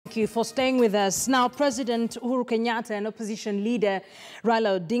Thank you for staying with us. Now, President Uhuru Kenyatta and opposition leader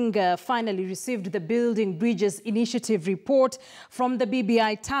Raila Odinga finally received the Building Bridges Initiative report from the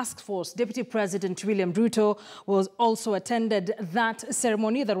BBI task force. Deputy President William Ruto was also attended that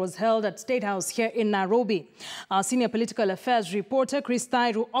ceremony that was held at State House here in Nairobi. Our senior political affairs reporter Chris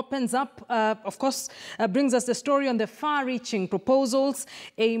Thairu opens up, brings us the story on the far-reaching proposals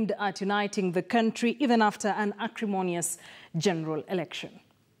aimed at uniting the country even after an acrimonious general election.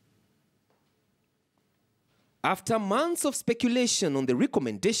 After months of speculation on the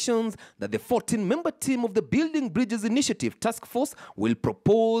recommendations that the 14-member team of the Building Bridges Initiative Task Force will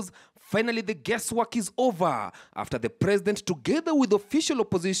propose, finally the guesswork is over after the president, together with official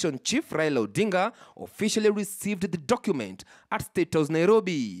opposition chief Raila Odinga, officially received the document at State House,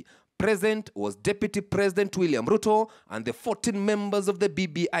 Nairobi. Present was Deputy President William Ruto and the 14 members of the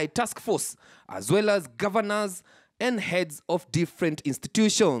BBI Task Force, as well as governors and heads of different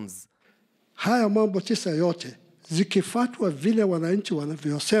institutions. Haya mambo tisa yote zikifuatwa vile wananchi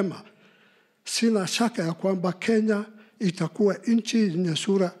wanavyosema, sina shaka ya kwamba Kenya itakuwa nchi yenye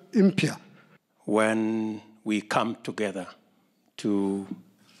sura mpya. When we come together to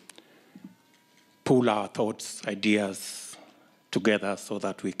pull our thoughts, ideas together so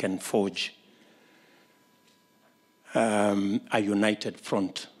that we can forge a united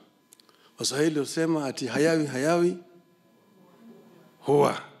front. Waswahili husema ati hayawi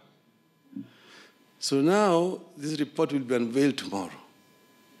huwa. So now this report will be unveiled tomorrow.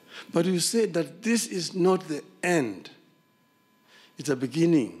 But you said that this is not the end. It's a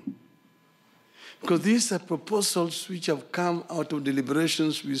beginning. Because these are proposals which have come out of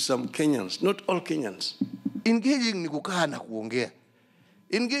deliberations with some Kenyans, not all Kenyans. Engaging ni kukaa na kuongea.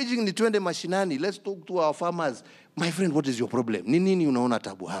 Engaging ni twende mashinani. Let's talk to our farmers. My friend, what is your problem? Ni nini unaona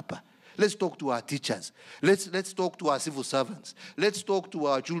tabu hapa? Let's talk to our teachers. Let's talk to our civil servants. Let's talk to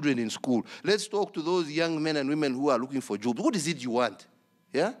our children in school. Let's talk to those young men and women who are looking for jobs. What is it you want?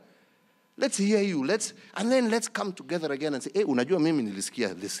 Yeah? Let's hear you. And then let's come together again and say, hey, unajua mimi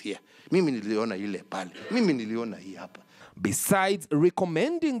nilisikia this here. Mimi niliona ile pale. Mimi niliona hii hapa. Besides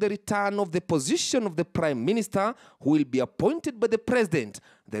recommending the return of the position of the Prime Minister, who will be appointed by the President,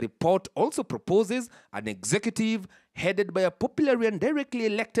 the report also proposes an executive headed by a popularly and directly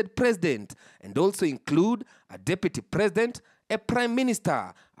elected President, and also include a Deputy President, a Prime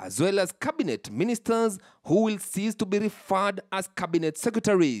Minister, as well as Cabinet Ministers who will cease to be referred as Cabinet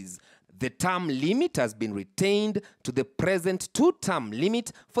Secretaries. The term limit has been retained to the present 2-term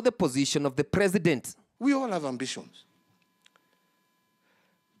limit for the position of the President. We all have ambitions.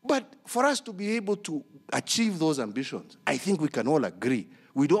 But for us to be able to achieve those ambitions, I think we can all agree,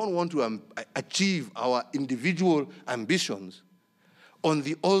 we don't want to achieve our individual ambitions on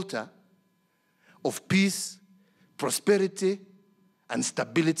the altar of peace, prosperity, and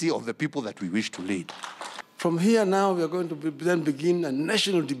stability of the people that we wish to lead. From here now, we are going to then begin a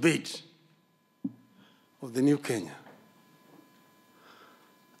national debate of the new Kenya.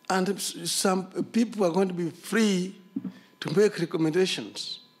 And some people are going to be free to make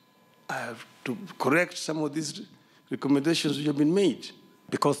recommendations. I have to correct some of these recommendations which have been made.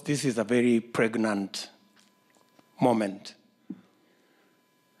 Because this is a very pregnant moment.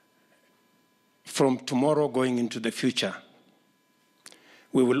 From tomorrow going into the future,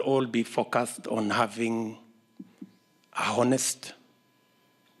 we will all be focused on having a honest,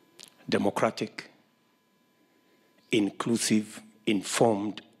 democratic, inclusive,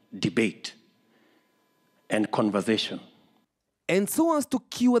 informed debate and conversation. And so as to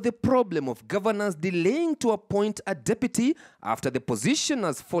cure the problem of governors delaying to appoint a deputy after the position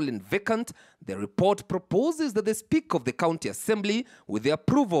has fallen vacant, the report proposes that the Speaker of the County Assembly, with the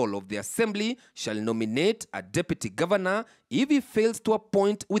approval of the Assembly, shall nominate a deputy governor if he fails to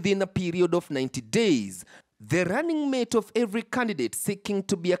appoint within a period of 90 days. The running mate of every candidate seeking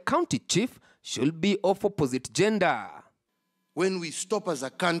to be a county chief should be of opposite gender. When we stop as a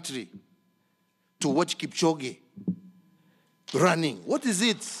country to watch Kipchoge running, what is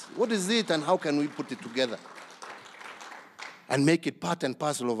it? What is it, and how can we put it together and make it part and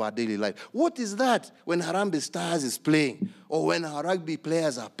parcel of our daily life? What is that when Harambee Stars is playing or when our rugby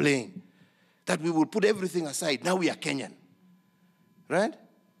players are playing, that we will put everything aside? Now we are Kenyan, right?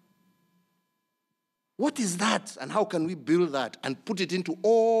 What is that, and how can we build that and put it into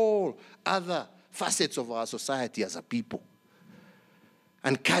all other facets of our society as a people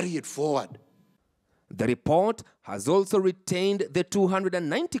and carry it forward? The report has also retained the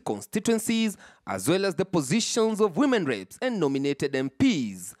 290 constituencies as well as the positions of women reps and nominated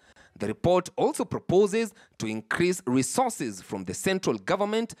MPs. The report also proposes to increase resources from the central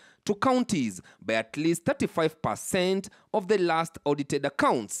government to counties by at least 35% of the last audited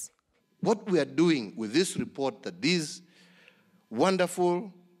accounts. What we are doing with this report that these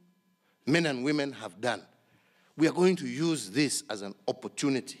wonderful men and women have done, we are going to use this as an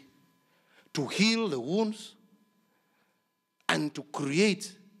opportunity to heal the wounds and to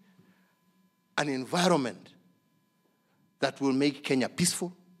create an environment that will make Kenya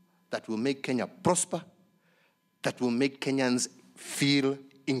peaceful, that will make Kenya prosper, that will make Kenyans feel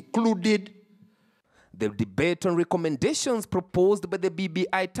included. The debate on recommendations proposed by the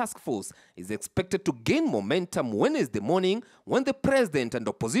BBI task force is expected to gain momentum Wednesday morning when the president and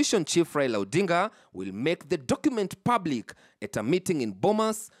opposition chief Raila Odinga will make the document public at a meeting in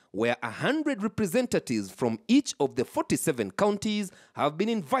Bomas where 100 representatives from each of the 47 counties have been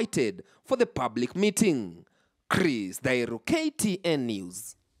invited for the public meeting. Chris Dairu, KTN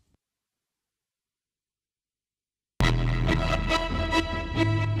News.